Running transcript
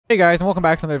Hey guys, and welcome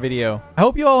back to another video. I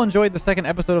hope you all enjoyed the second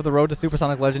episode of the Road to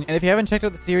Supersonic Legend, and if you haven't checked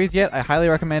out the series yet, I highly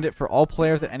recommend it for all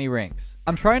players at any ranks.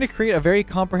 I'm trying to create a very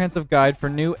comprehensive guide for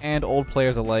new and old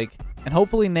players alike, and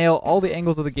hopefully nail all the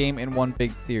angles of the game in one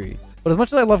big series. But as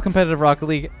much as I love competitive Rocket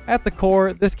League, at the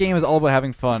core, this game is all about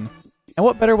having fun. And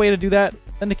what better way to do that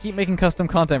than to keep making custom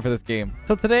content for this game?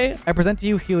 So today, I present to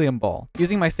you Helium Ball.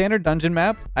 Using my standard dungeon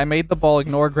map, I made the ball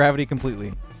ignore gravity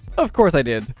completely. Of course I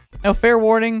did. Now, fair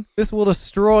warning, this will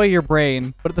destroy your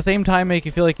brain, but at the same time make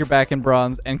you feel like you're back in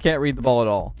bronze and can't read the ball at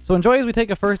all. So enjoy as we take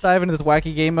a first dive into this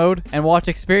wacky game mode and watch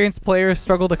experienced players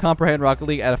struggle to comprehend Rocket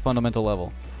League at a fundamental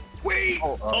level. Wait!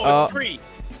 It's free!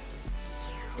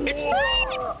 It's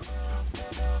free!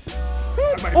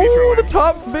 Oh, the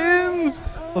top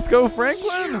bins! Let's go,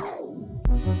 Franklin!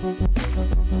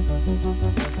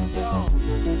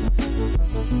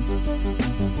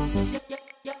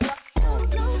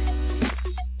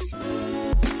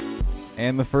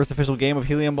 And the first official game of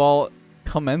Helium Ball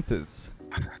commences.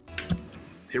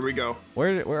 Here we go.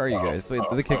 Where are you guys? Wait,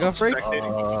 did the kickoff break?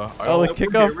 Oh, the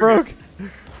kickoff broke.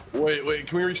 Wait,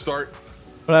 can we restart?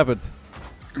 What happened?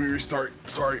 Can we restart?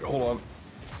 Sorry, hold on.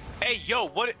 Hey, yo,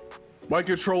 what? My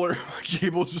controller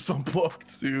cable just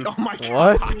unplugged, dude. Oh my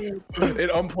god. What? It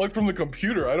unplugged from the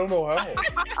computer. I don't know how.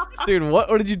 Dude, what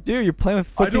did you do? You're playing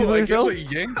with I footsies with guess yourself? I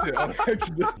yanked it on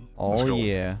accident. Oh,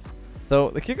 yeah. So,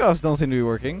 the kickoffs don't seem to be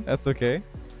working. That's okay.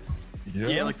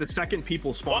 Yeah, like the second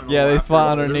people spawn. Yeah, they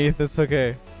spawn underneath. It's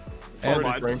okay. It's all And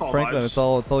right, Frank. Franklin, it's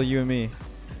all you and me.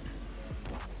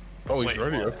 Oh, he's Wait,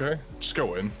 ready. what? Okay. Just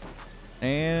go in.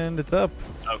 And it's up.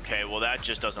 Okay, well that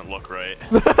just doesn't look right.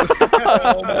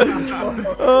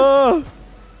 Oh,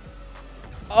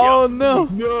 oh no.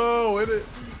 No, in it.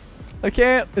 I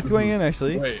can't. It's going in,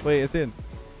 actually. Wait. It's in.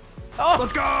 Oh,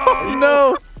 Let's go!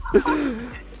 no.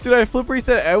 Dude, I flip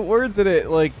reset outwards and it,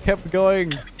 like, kept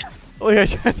going. Like, I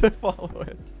tried to follow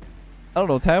it. I don't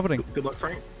know what's happening. Good luck,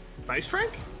 Frank. Nice,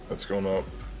 Frank. That's going up.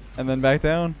 And then back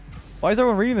down. Why is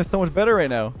everyone reading this so much better right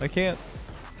now? I can't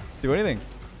do anything.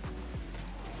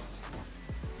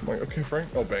 I'm like, okay, Frank.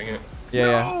 Oh, bang it.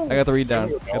 Yeah. I got the read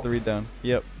down.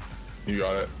 Yep. You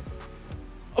got it.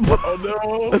 Oh,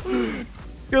 no.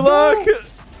 Good luck.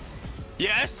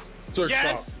 Yes. Sir,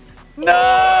 Yes. No.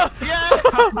 Yes.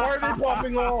 Why are they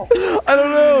popping off? I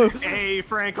don't know. Hey,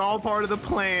 Frank, all part of the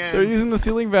plan. They're using the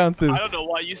ceiling bounces. I don't know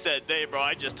why you said they, bro.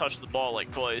 I just touched the ball like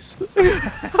twice. Dude,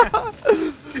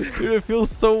 it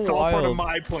feels so It's all wild. part of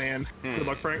my plan. Good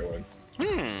luck, Frank.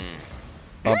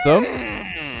 Bumped up?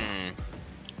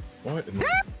 What?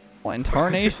 What, in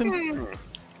tarnation?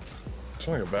 It's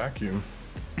like a vacuum.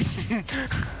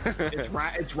 It's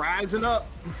rising up.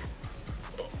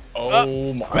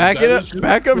 Oh my. Back it up.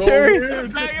 Back up, Terry.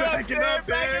 Back it up,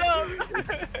 back it up.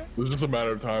 It was just a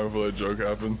matter of time before that joke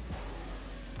happened.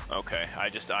 Okay, I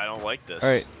don't like this. All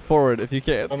right, forward if you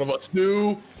can. None of us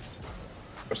do.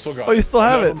 I still got it. Oh, you still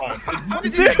have it.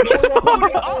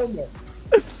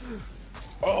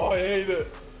 Oh, I hate it.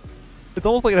 It's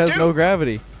almost like it has no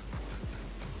gravity.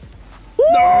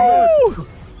 No!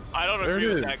 I don't There agree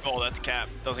it with is. that goal. That's cap.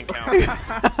 Doesn't count.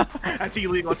 That's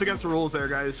illegal. It's against the rules there,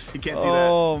 guys. You can't do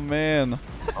Oh, man.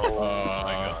 Oh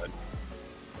my god.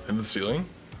 In the ceiling?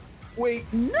 that. Wait,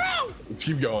 no! Let's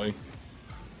keep going.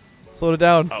 Slow it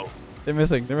down. Oh. They're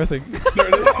missing. They're missing. There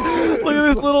it is. Look at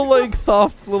this little, like,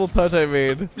 soft little touch I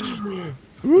made.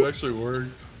 It actually worked.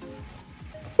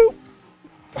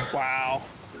 Wow.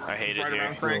 I hate it Right here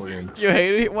around Frank. Brilliant. You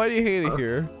hate it? Why do you hate it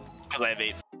here? because I have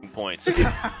 8 points.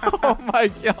 Oh, my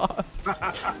God.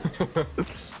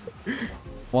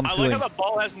 One I like ceiling. how the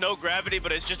ball has no gravity,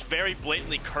 but it's just very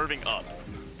blatantly curving up.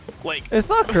 Like, It's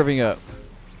not curving up.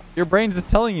 Your brain's just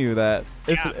telling you that.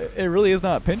 It's, Yeah. It really is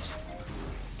not pinch.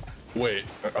 Wait,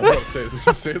 I was about to say, did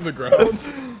you stay in the ground?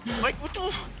 like what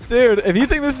the? Dude, if you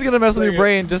think this is gonna mess with your Dang it.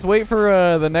 brain, just wait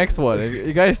for the next one.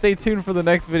 You guys stay tuned for the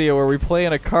next video where we play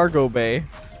in a cargo bay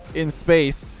in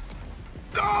space.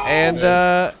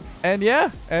 And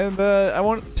yeah, I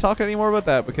won't talk any more about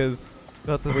that because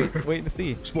we'll have to wait and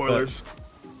see. Spoilers.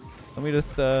 But let me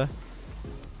just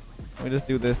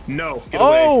do this. No. Get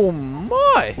away. Oh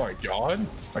my! Oh my god.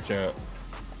 I can't.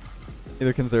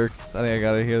 Neither can Zerks. I think I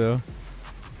got it here though.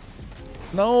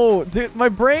 No, dude, my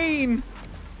brain!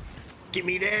 Give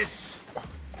me this.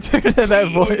 That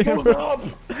voice.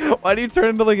 Why do you turn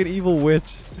into like an evil witch?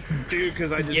 Dude,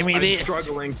 because I'm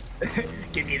struggling.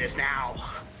 Give me this now.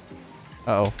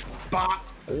 Uh-oh. Bop.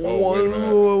 Oh, Whoa, wait a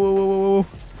minute. whoa.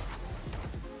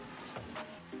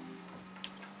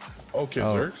 Okay,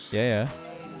 Oh, Zerks. yeah.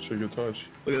 Show good touch.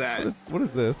 Look at that. What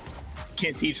is this?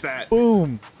 Can't teach that.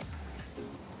 Boom.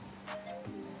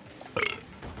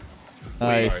 Nice.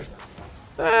 Nice.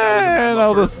 And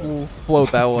I'll just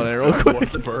float that one in real quick.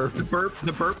 The burp.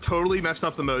 The burp totally messed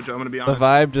up the mojo. I'm gonna be The honest.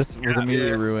 vibe just was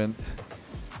immediately ruined.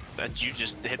 That you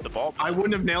just hit the ball. I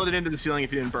wouldn't have nailed it into the ceiling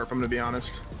if you didn't burp. I'm gonna be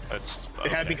honest. That's. Okay.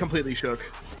 It had me completely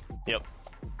shook. Yep.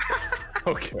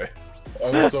 Okay.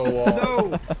 I'm so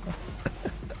lost.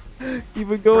 No. Keep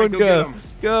it going, Frank, go go. get him.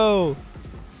 Go.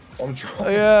 I'm trying. Oh,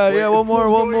 yeah, one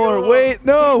more. Wait,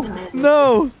 no.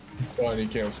 Fine, he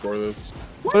can't score this.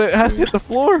 But it has to hit the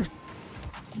floor.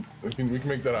 We can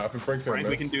make that happen. Frank's Frank,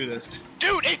 we can do this.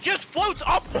 Dude, it just floats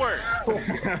upward.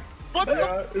 What the?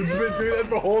 Yeah, it's been doing that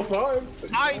the whole time.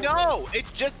 I know. It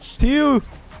just. To you.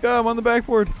 Come on the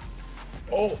backboard.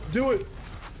 Oh, do it.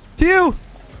 To you.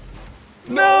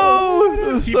 No.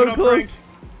 It was Keep so it up, close.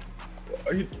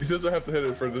 He doesn't have to hit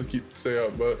it for it to keep stay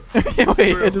up, but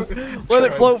Wait, just let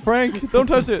it float, Frank. Don't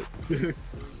touch it.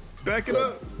 Back it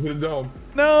up. hit it down.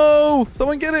 No.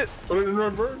 Someone get it. Put it in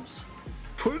reverse.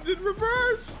 Put it in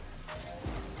reverse.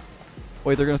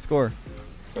 Wait, they're going to score.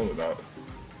 No, they're not.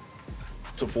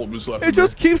 It's a full boost left. It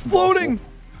just keeps floating.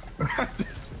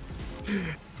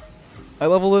 I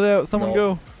leveled it out. Someone No.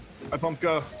 go. I pumped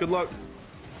go. Good luck.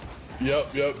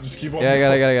 Yep. Just keep on. Yeah, I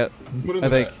got it. Put it I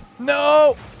in think. that.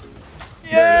 No.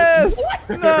 Yes.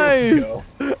 Nice.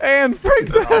 And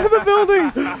Frank's out of the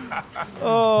building.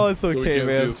 Oh, it's So we okay, can't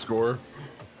see man. the score.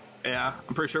 Yeah,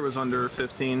 I'm pretty sure it was under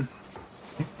 15.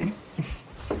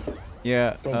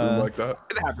 Yeah. Don't do it like that.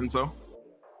 It happens though.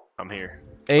 I'm here.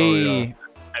 Hey. Oh, yeah.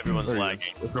 Everyone's There you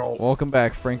lagging. go. Let's go. Welcome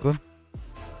back, Franklin.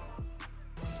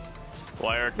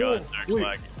 Why are guns wait.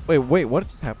 lagging? Wait, what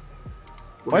just happened?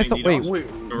 We're Why gonna so- need wait, us. Wait,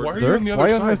 why are you Zerx? on the Why are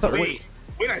you on other the side? other side? Zerx?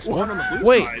 Wait, I spawned on the blue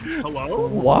Wait. side. Hello?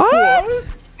 What?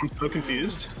 I'm so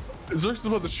confused. Zerx is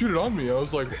about to shoot it on me. I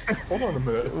was like, hold on a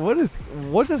minute.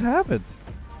 What just happened?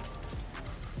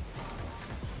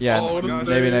 Yeah, Oh, what is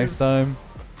maybe this? next time.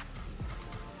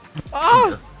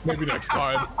 Ah! Maybe next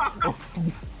time.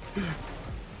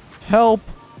 Help!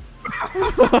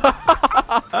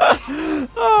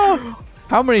 Ah!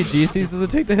 How many DCs does it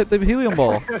take to hit the helium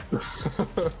ball?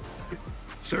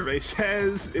 Survey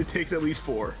says it takes at least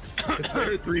 4. Because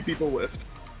there are 3 people whiffed.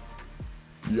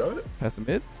 You got it? Pass it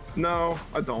mid? No,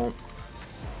 I don't.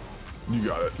 You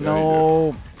got it. Yeah,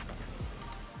 No.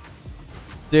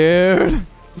 Dude.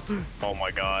 Oh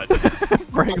my god.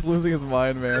 Frank's losing his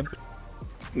mind, man.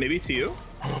 Maybe to you?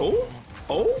 Oh?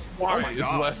 Oh? Why? Oh my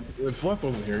god. If Leth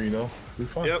wasn't here, you know, we'd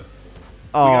be fine. Yep.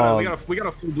 Oh, We got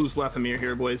a full boost Lethamyr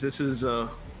here, boys. This is this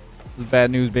is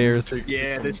bad news, Bears.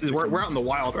 yeah, this is we're out in the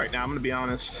wild right now. I'm gonna be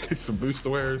honest. Take some boost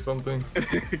away or something.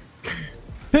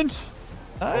 Pinch.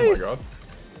 Oh my Nice. god.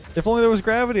 If only there was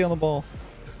gravity on the ball.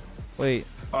 Wait.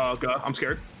 Oh god, I'm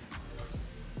scared.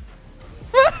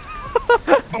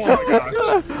 Oh my gosh.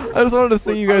 I just wanted to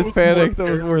see you guys was panic. more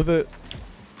That was scared. worth it.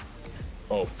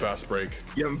 Oh, fast break.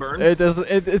 You haven't burned? It doesn't.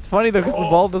 It's funny though because the Oh.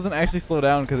 ball doesn't actually slow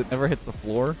down because it never hits the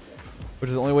floor, which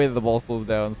is the only way that the ball slows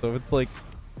down. So if it's like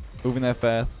moving that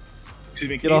fast. Excuse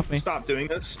me, Get can off you me. stop doing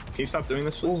this? Can you stop doing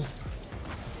this, please?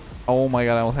 Oh my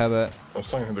god! I almost had that. I was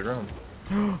trying to hit the ground.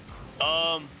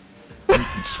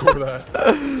 Score that.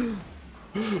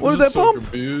 What is This that so bump?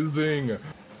 confusing.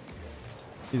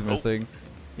 He's missing.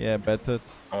 Yeah, bad touch.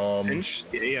 Pinch?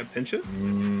 Yeah, pinch it.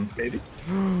 Maybe.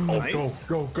 Oh, Nice.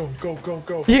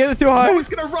 go. He hit it too high. Oh, it's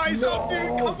gonna rise up, dude.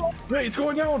 Come on. Wait, it's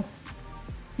going down.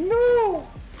 No.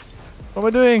 What am I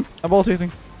doing? I'm ball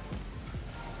chasing.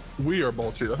 We are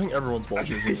ball chasing. I think everyone's ball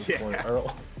chasing at this Yeah. point. I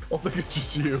don't think it's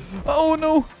just you. Oh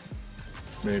no!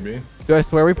 Maybe. Do I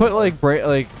swear we put like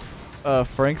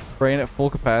Frank's brain at full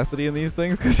capacity in these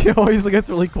things because he always gets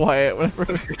really quiet whenever.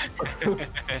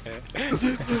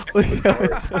 Look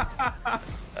how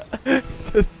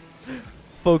it's just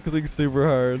focusing super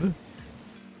hard.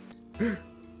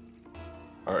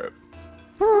 All right.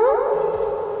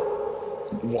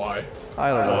 Why? I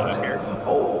don't know. Scared.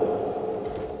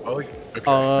 I like.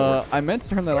 Okay. I meant to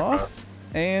turn that off,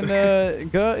 and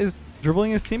Guh is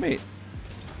dribbling his teammate.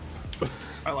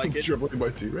 I like it. Dribbling my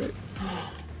teammate.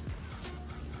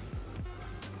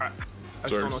 I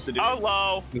just don't know what to do.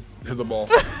 Hello. Hit the ball.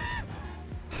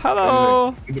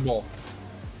 Hello. Hit the ball.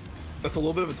 That's a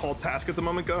little bit of a tall task at the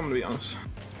moment, Guh. I'm gonna be honest.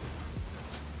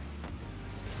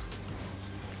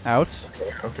 Ouch.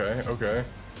 Okay.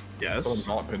 Yes.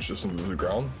 I'm not pinch this into the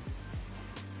ground.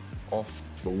 Off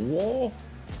the wall.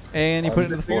 And you put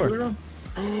it into the floor.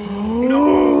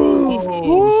 No!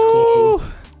 Ooh. There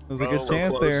was a good so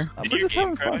chance close. there. Did We're your just game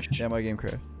having fun. crash? Yeah, my game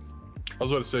crashed. I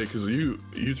was about to say because you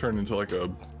turned into like a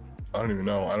I don't even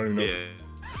know. Yeah.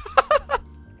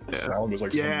 The sound was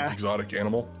like Yeah. some exotic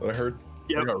animal that I heard.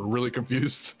 Yep. I got really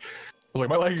confused. I was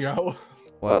like, am I lagging out?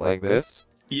 What, like this?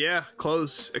 Yeah,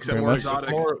 close. Except Very more much. exotic.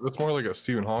 That's more like a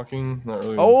Stephen Hawking. Not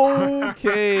really.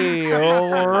 Okay. All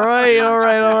right. All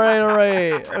right. All right. All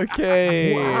right.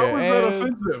 Okay. How is that and-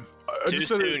 offensive? I Too just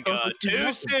said soon, it Ga. sounds like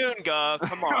Too Stephen soon, Ga.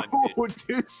 Come on. Oh,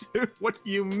 too soon. What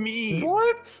do you mean?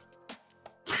 Hawking.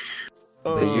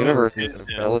 What? The universe is is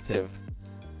Yeah. relative.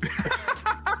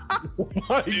 Oh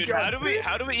my Dude, God.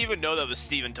 how do we even know that was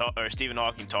Stephen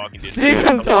Hawking talking, dude?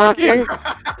 Stephen talking.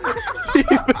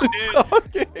 Stephen Dude.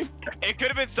 talking. It could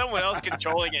have been someone else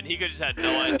controlling it. And he could have just had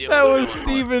no idea. That what was going on.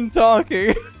 Stephen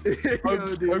talking.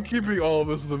 Yo, dude. I'm keeping all of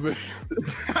this in the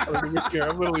video.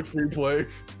 I'm literally free play.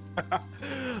 All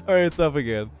right, it's up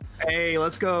again. Hey,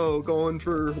 let's go. Going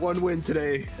for 1 win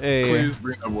today. Hey. Please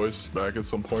bring that voice back at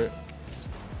some point.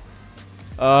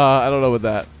 I don't know what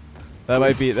that. That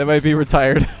might be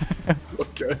retired.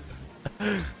 Okay.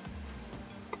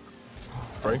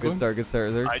 Franklin? Good start. Good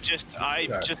start. Zerx.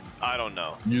 I don't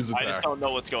know. Use I just attack. don't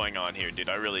know what's going on here, dude.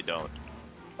 I really don't.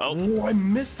 Oh, Oh, I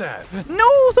missed that. No,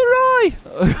 so did I.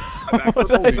 What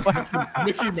did I do?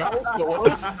 Mickey Mouse?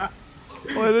 What?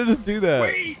 Why did I just do that?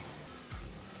 Wait.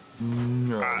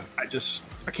 No.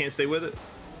 I can't stay with it.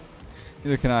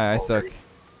 Neither can I. I suck.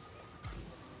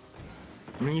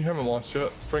 I mean, you haven't lost yet.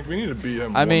 Frank, we need to beat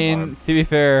him. I one mean, time. to be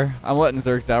fair, I'm letting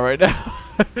Zerx down right now.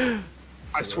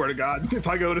 I swear to God, if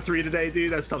I go to 3 today,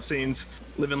 dude, that's tough scenes.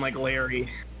 Living like Larry.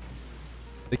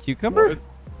 The cucumber? What?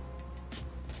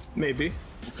 Maybe.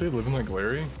 Okay, living like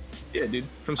Larry? Yeah, dude.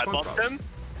 From I bumped SpongeBob. him.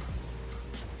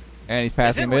 And he's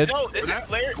passing mid. No, isn't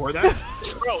Larry? Or that?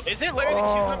 Bro, isn't Larry the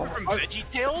cucumber from I-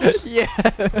 VeggieTales? Yeah. I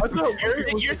thought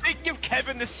Larry was You're thinking of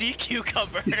Kevin the Sea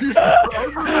Cucumber.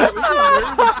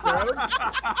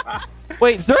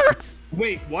 Wait, Zerx?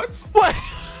 Wait, what? What?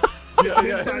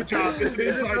 Yeah, Inside job. It's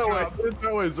inside job. It's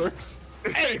that way, Zerx.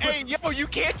 hey, yo, you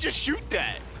can't just shoot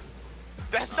that.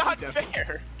 That's not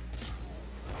fair.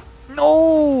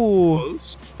 No.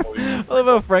 Close. I love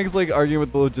how Frank's like arguing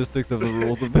with the logistics of the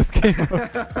rules of this game.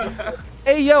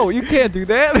 Hey, yo, you can't do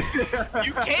that.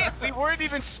 You can't. We weren't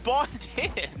even spawned in.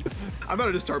 I'm about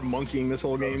to just start monkeying this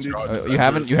whole game, dude. You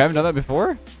haven't done that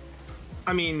before?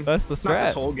 I mean, That's the not strat.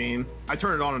 this whole game. I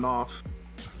turn it on and off.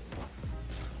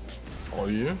 Oh,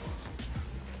 you?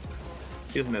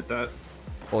 He doesn't hit that.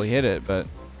 Well, he hit it, but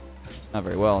not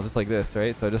very well. Just like this,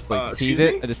 right? So I just like tease excuse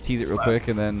it. me? I just tease it real quick,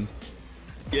 and then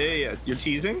Yeah. You're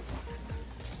teasing?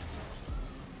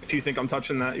 If you think I'm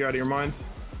touching that, you're out of your mind.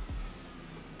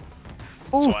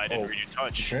 That's Oof. why I didn't read your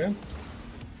touch. Can?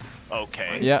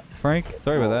 Okay. Yeah, Frank.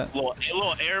 Sorry about that.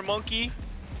 Little air monkey.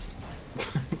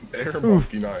 Air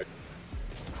monkey night.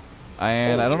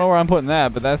 And I don't know where I'm putting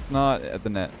that, but that's not at the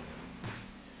net.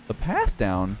 The pass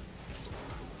down.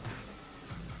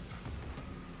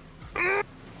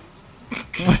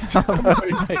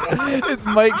 His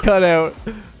mic cut out.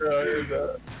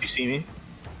 You see me?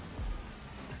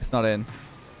 It's not in.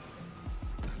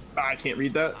 I can't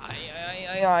read that.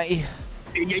 Aye.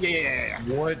 Yeah.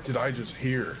 What did I just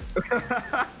hear?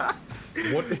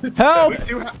 What is Help!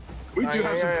 We do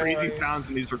have some crazy sounds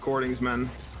in these recordings, man.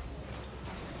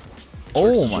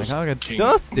 Oh my god, I got King,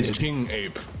 dusted. King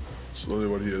Ape. That's literally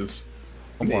what he is.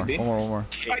 One more, Maybe. one more.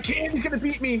 I can't. He's gonna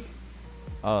beat me.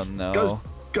 Oh no.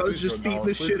 Go's Please just go beating down,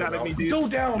 the please shit go out of down. me, dude. Go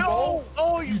down, ball.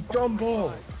 Oh, you Dumb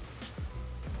ball.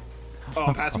 Oh,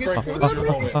 I'm passing it. Frank, this is your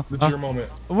moment. This is your moment.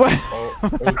 What? Oh,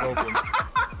 it was open.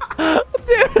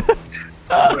 Dude.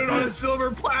 Put it on a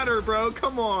silver platter, bro.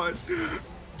 Come on.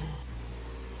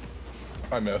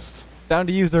 I missed. Down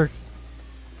to you, Zerx.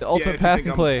 The ultimate if you passing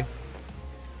think I'm- play.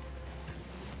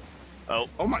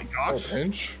 Oh my Oh, gosh.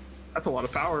 pinch. That's a lot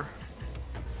of power.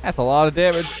 That's a lot of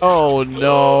damage. Oh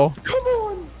no. Come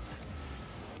on.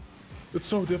 It's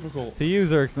so difficult. To you,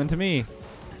 Zerx, and then to me.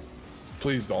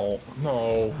 Please don't.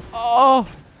 No. Oh.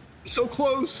 So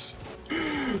close.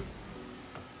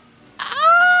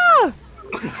 Ah!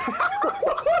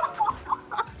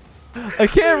 I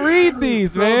can't read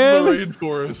these, The man.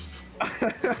 rainforest. I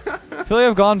feel like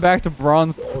I've gone back to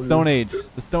Bronze Stone Age,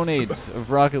 the Stone Age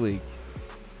of Rocket League.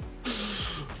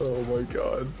 Oh my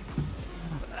god.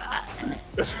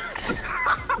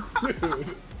 Dude,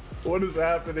 what is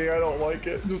happening? I don't like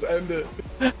it. Just end it.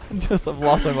 Just I've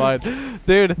lost my mind,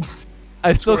 dude.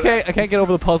 I still can't. I can't get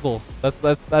over the puzzle. That's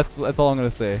all I'm gonna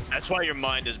say. That's why your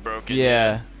mind is broken.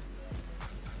 Yeah.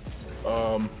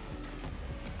 Um.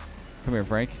 Come here,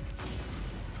 Frank.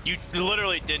 You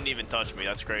literally didn't even touch me.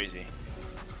 That's crazy.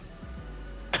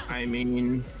 I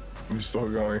mean, I'm still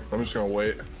going. I'm just gonna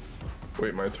wait.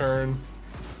 Wait my turn.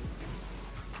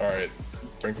 Alright.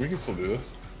 Frank, we can still do this.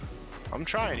 I'm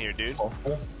trying here, dude.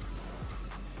 Possible.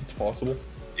 It's possible.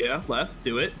 yeah, Leth,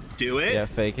 do it. Do it. Yeah,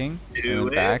 faking. Do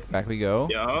and it. Back we go.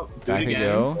 Yup. Do Back it we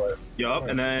again. go. Yup.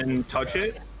 And then touch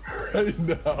it.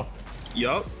 No.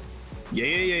 Yup.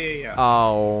 Yeah.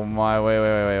 Oh my!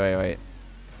 Wait.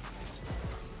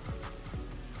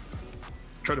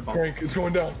 Try to bump. Frank, it's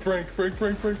going down. Frank.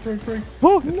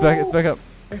 Woo! It's back up.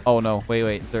 Oh no!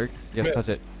 Wait. Zerx, you have to touch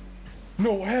it.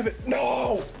 No, have it.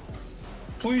 No.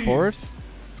 Please. Forward.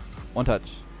 One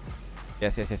touch.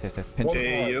 Yes. Pinch it.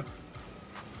 Hey, you.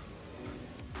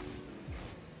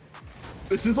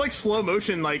 This is like slow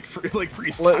motion, like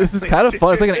freestyle. This is kind of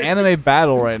fun. It's like an anime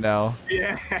battle right now.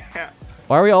 Yeah.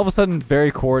 Why are we all of a sudden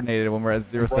very coordinated when we're at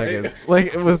 0 Right? seconds?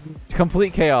 Like it was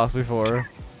complete chaos before.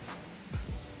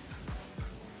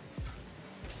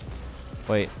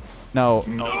 Wait. No.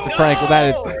 Frank,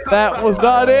 that was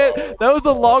not it. That was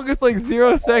the longest like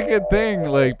 0 second thing.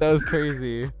 Like that was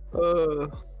crazy. Well,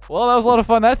 that was a lot of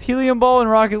fun. That's Helium Ball in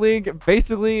Rocket League.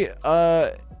 Basically,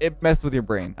 it messed with your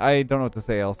brain. I don't know what to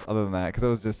say else other than that because it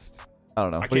was just, I don't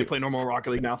know. I can't play normal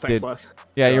Rocket League now. Thanks, Leth.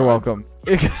 Yeah, you're welcome.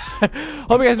 Hope you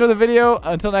guys enjoyed the video.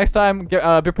 Until next time,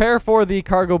 prepare for the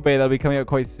cargo bay that'll be coming out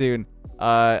quite soon.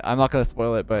 I'm not gonna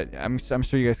spoil it, but I'm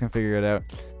sure you guys can figure it out.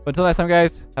 But until next time,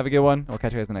 guys, have a good one. We'll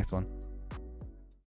catch you guys in the next one.